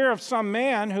 And you hear of some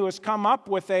man who has come up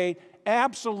with an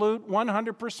absolute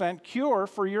 100% cure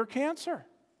for your cancer.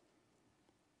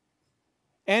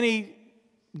 And he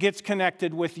gets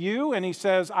connected with you and he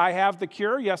says, I have the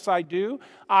cure. Yes, I do.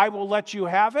 I will let you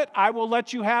have it. I will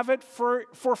let you have it for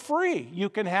free. You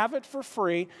can have it for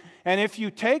free. And if you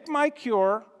take my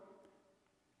cure,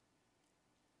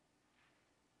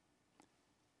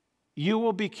 you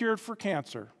will be cured for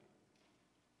cancer.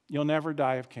 You'll never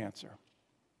die of cancer.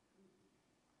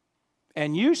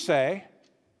 And you say,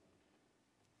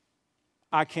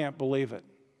 I can't believe it.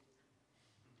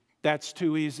 That's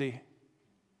too easy.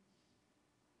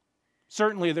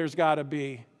 Certainly there's got to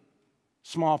be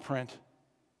small print.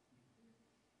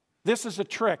 This is a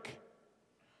trick.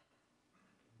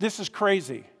 This is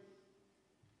crazy.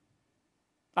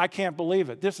 I can't believe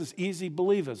it. This is easy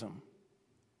believism.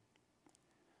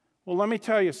 Well, let me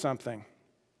tell you something.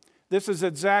 This is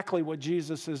exactly what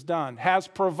Jesus has done, has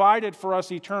provided for us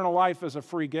eternal life as a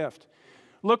free gift.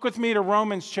 Look with me to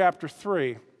Romans chapter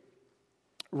 3.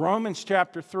 Romans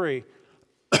chapter 3.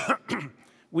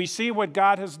 We see what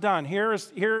God has done.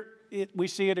 We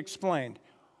see it explained.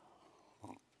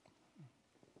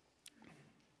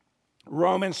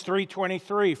 Romans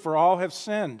 3:23, for all have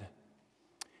sinned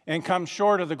and come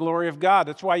short of the glory of God.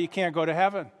 That's why you can't go to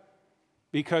heaven.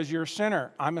 because you're a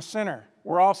sinner. I'm a sinner.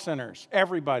 We're all sinners.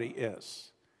 Everybody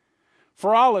is.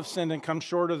 For all have sinned and come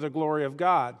short of the glory of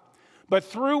God. But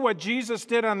through what Jesus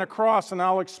did on the cross, and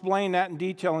I'll explain that in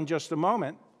detail in just a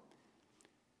moment,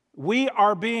 we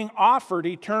are being offered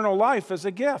eternal life as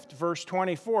a gift. Verse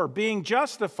 24, being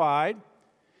justified,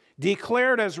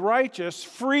 declared as righteous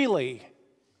freely.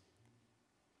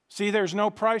 See, there's no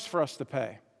price for us to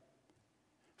pay.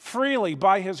 Freely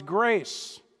by His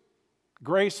grace.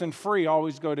 Grace and free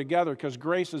always go together because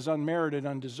grace is unmerited,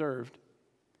 undeserved.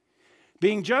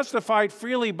 Being justified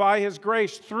freely by His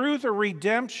grace through the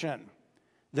redemption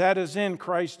that is in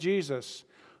Christ Jesus,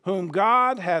 whom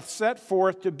God hath set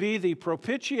forth to be the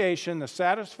propitiation, the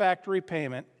satisfactory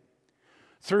payment,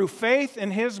 through faith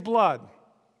in His blood,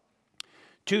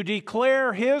 to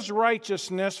declare His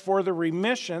righteousness for the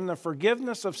remission, the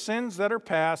forgiveness of sins that are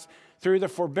past, through the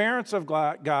forbearance of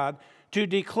God, to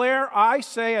declare, I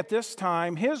say at this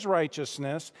time, His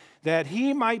righteousness, that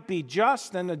He might be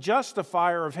just and the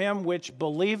justifier of him which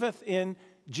believeth in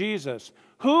Jesus.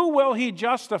 Who will He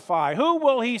justify? Who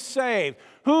will He save?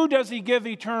 Who does He give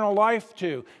eternal life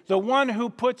to? The one who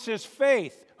puts his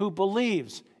faith, who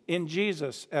believes in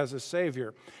Jesus as a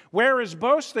Savior. Where is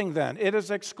boasting then? It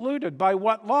is excluded. By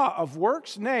what law? Of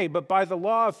works? Nay, but by the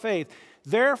law of faith.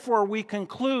 Therefore we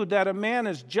conclude that a man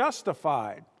is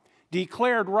justified,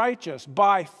 declared righteous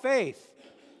by faith,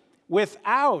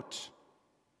 without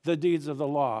the deeds of the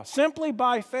law. Simply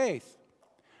by faith,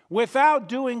 without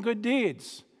doing good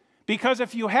deeds. Because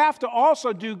if you have to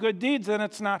also do good deeds, then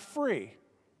it's not free.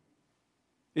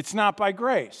 It's not by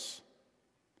grace.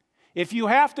 If you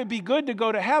have to be good to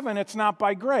go to heaven, it's not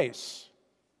by grace.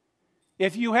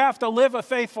 If you have to live a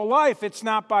faithful life, it's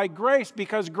not by grace,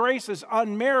 because grace is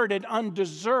unmerited,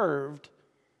 undeserved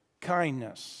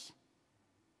kindness.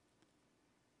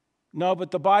 No,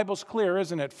 but the Bible's clear,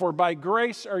 isn't it? For by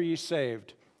grace are ye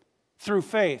saved, through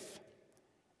faith,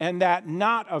 and that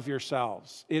not of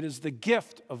yourselves. It is the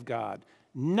gift of God,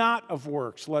 not of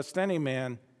works, lest any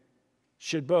man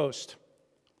should boast.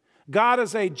 God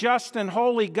is a just and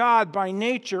holy God by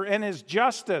nature, and His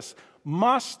justice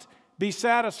must be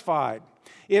satisfied.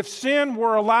 If sin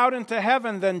were allowed into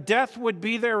heaven, then death would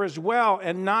be there as well,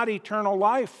 and not eternal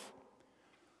life.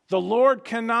 The Lord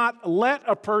cannot let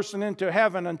a person into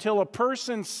heaven until a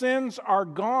person's sins are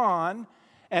gone,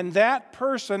 and that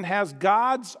person has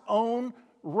God's own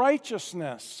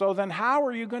righteousness. So then how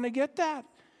are you going to get that?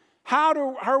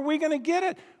 How are we going to get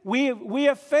it? We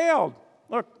have failed.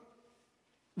 Look,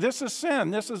 this is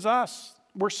sin. This is us.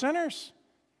 We're sinners.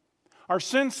 Our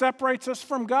sin separates us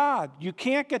from God. You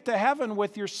can't get to heaven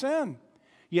with your sin.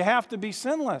 You have to be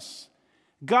sinless.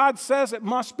 God says it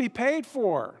must be paid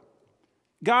for.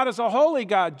 God is a holy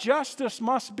God. Justice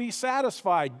must be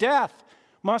satisfied. Death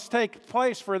must take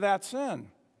place for that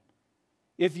sin.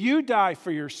 If you die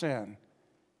for your sin,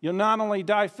 you'll not only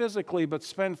die physically, but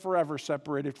spend forever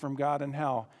separated from God in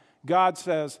hell. God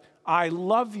says, I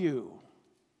love you.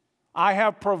 I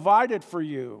have provided for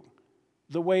you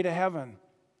the way to heaven,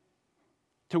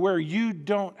 to where you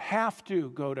don't have to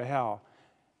go to hell.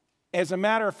 As a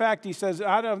matter of fact, He says,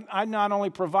 I not only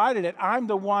provided it, I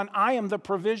am the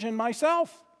provision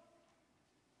myself.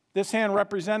 This hand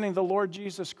representing the Lord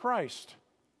Jesus Christ.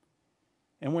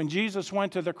 And when Jesus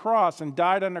went to the cross and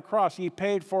died on the cross, He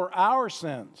paid for our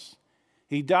sins.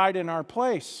 He died in our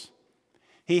place.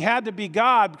 He had to be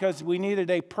God because we needed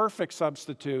a perfect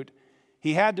substitute.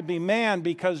 He had to be man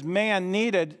because man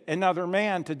needed another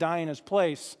man to die in his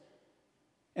place.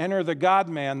 Enter the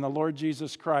God-man, the Lord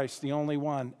Jesus Christ, the only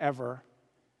one ever.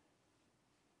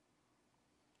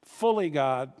 Fully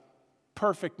God,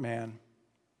 perfect man.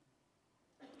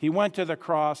 He went to the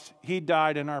cross. He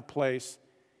died in our place.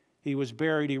 He was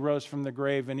buried. He rose from the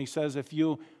grave. And He says, if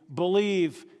you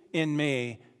believe in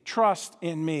me, trust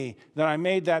in me, that I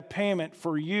made that payment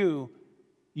for you,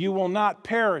 you will not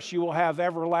perish. You will have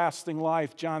everlasting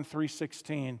life. John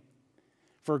 3:16.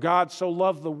 For God so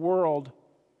loved the world.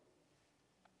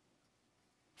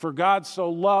 For God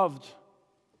so loved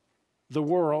the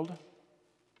world,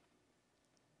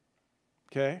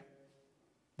 okay,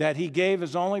 that He gave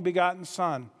His only begotten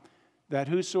Son, that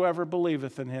whosoever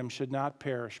believeth in Him should not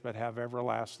perish, but have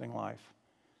everlasting life.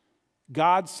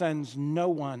 God sends no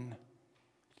one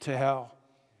to hell.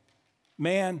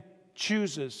 Man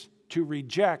chooses to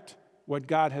reject what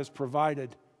God has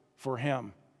provided for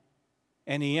him,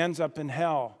 and he ends up in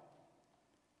hell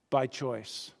by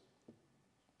choice.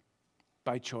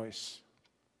 By choice.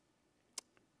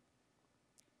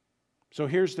 So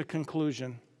here's the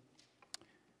conclusion.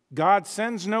 God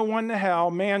sends no one to hell.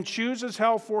 Man chooses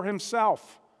hell for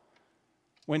himself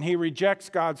when he rejects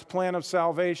God's plan of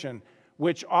salvation.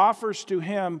 which offers to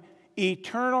him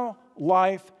eternal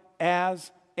life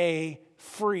as a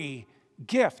free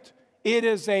gift. It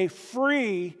is a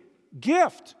free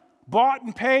gift, bought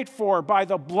and paid for by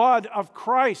the blood of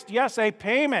Christ. Yes, a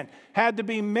payment had to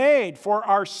be made for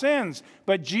our sins,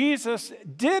 but Jesus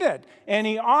did it, and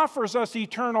he offers us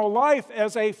eternal life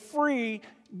as a free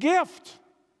gift.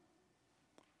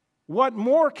 What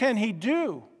more can he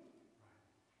do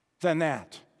than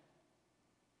that?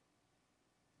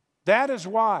 That is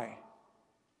why,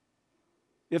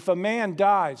 if a man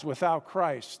dies without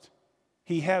Christ,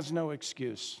 he has no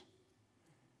excuse.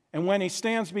 And when he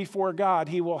stands before God,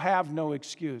 he will have no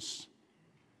excuse.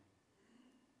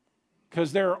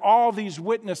 Because there are all these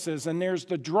witnesses, and there's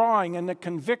the drawing and the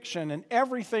conviction and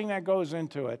everything that goes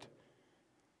into it.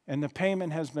 And the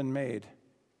payment has been made.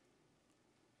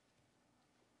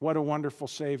 What a wonderful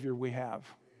Savior we have.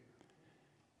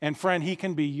 And friend, he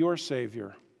can be your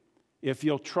Savior if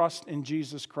you'll trust in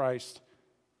Jesus Christ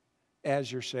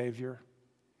as your Savior.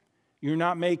 You're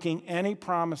not making any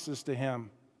promises to him.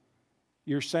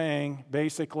 You're saying,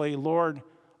 basically, Lord,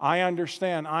 I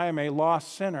understand I am a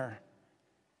lost sinner,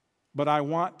 but I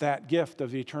want that gift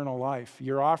of eternal life.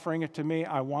 You're offering it to me,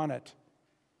 I want it.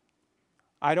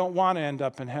 I don't want to end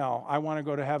up in hell. I want to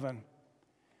go to heaven.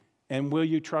 And will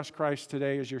you trust Christ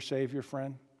today as your Savior,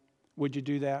 friend? Would you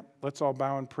do that? Let's all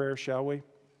bow in prayer, shall we?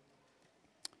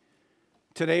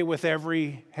 Today, with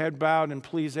every head bowed and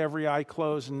please every eye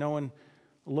closed and no one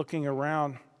looking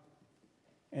around,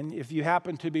 and if you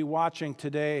happen to be watching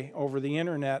today over the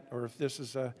internet, or if this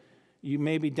is you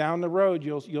may be down the road,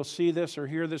 you'll see this or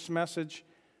hear this message.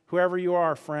 Whoever you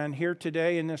are, friend, here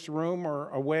today in this room or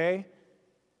away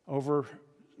over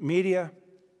media,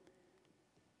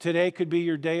 today could be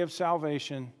your day of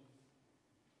salvation.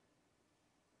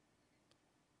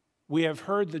 We have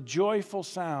heard the joyful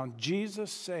sound, Jesus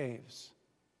saves.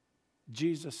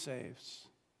 Jesus saves.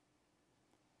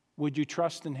 Would you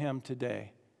trust in him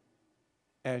today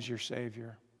as your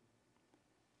Savior?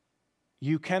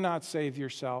 You cannot save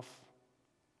yourself.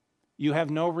 You have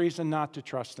no reason not to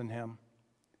trust in him.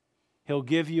 He'll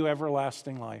give you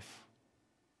everlasting life.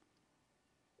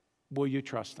 Will you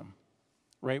trust him?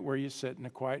 Right where you sit in the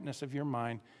quietness of your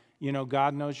mind. You know,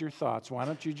 God knows your thoughts. Why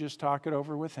don't you just talk it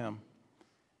over with him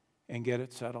and get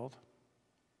it settled?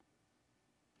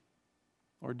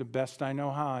 Lord, the best I know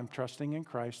how, I'm trusting in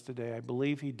Christ today. I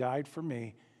believe he died for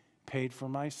me, paid for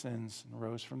my sins, and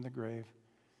rose from the grave.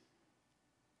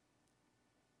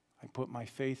 I put my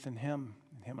faith in him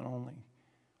and him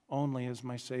only as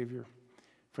my Savior.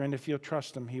 Friend, if you'll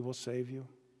trust him, he will save you.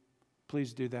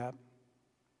 Please do that.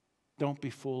 Don't be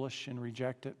foolish and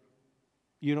reject it.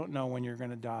 You don't know when you're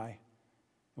going to die.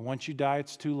 And once you die,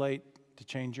 it's too late to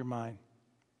change your mind.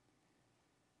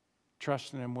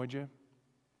 Trust in him, would you?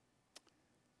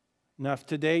 Now, if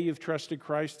today you've trusted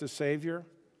Christ as Savior,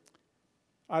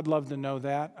 I'd love to know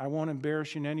that. I won't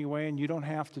embarrass you in any way, and you don't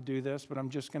have to do this, but I'm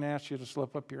just going to ask you to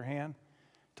slip up your hand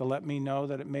to let me know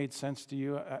that it made sense to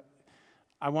you.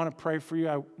 I want to pray for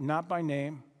you, not by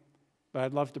name, but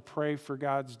I'd love to pray for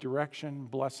God's direction,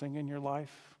 blessing in your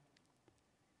life.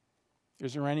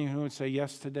 Is there anyone who would say,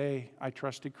 yes, today I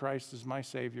trusted Christ as my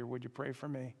Savior? Would you pray for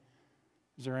me?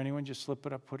 Is there anyone? Just slip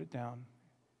it up, put it down.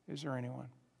 Is there anyone?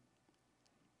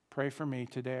 Pray for me.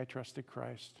 Today I trusted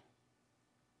Christ.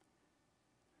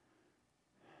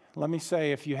 Let me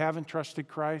say, if you haven't trusted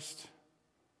Christ,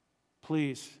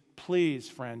 please,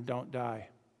 friend, don't die.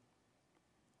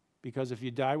 Because if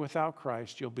you die without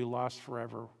Christ, you'll be lost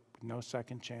forever with no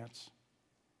second chance.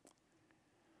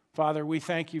 Father, we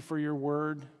thank you for your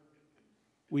word.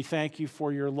 We thank you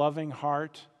for your loving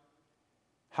heart,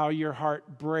 how your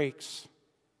heart breaks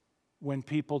when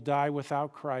people die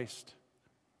without Christ.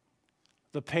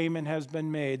 The payment has been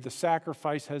made. The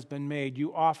sacrifice has been made.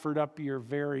 You offered up your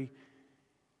very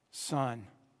Son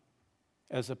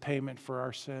as a payment for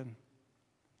our sin.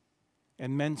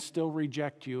 And men still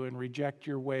reject you and reject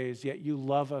your ways, yet you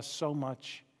love us so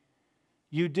much.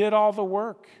 You did all the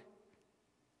work,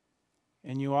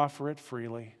 and you offer it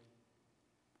freely.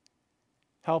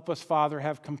 Help us, Father,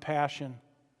 have compassion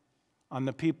on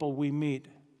the people we meet.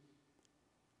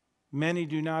 Many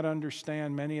do not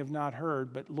understand, many have not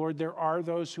heard, but Lord, there are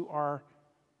those who are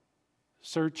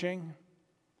searching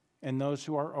and those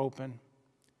who are open.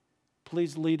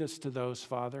 Please lead us to those,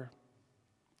 Father.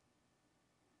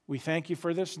 We thank you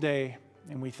for this day,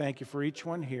 and we thank you for each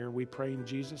one here. We pray in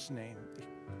Jesus' name.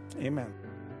 Amen.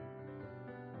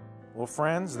 Well,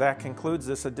 friends, that concludes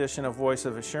this edition of Voice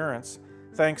of Assurance.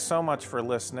 Thanks so much for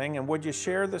listening, and would you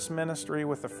share this ministry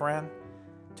with a friend?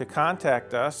 To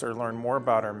contact us or learn more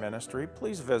about our ministry,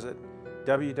 please visit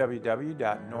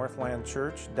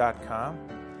www.northlandchurch.com.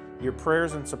 Your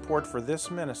prayers and support for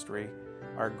this ministry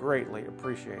are greatly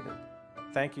appreciated.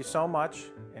 Thank you so much,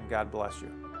 and God bless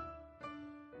you.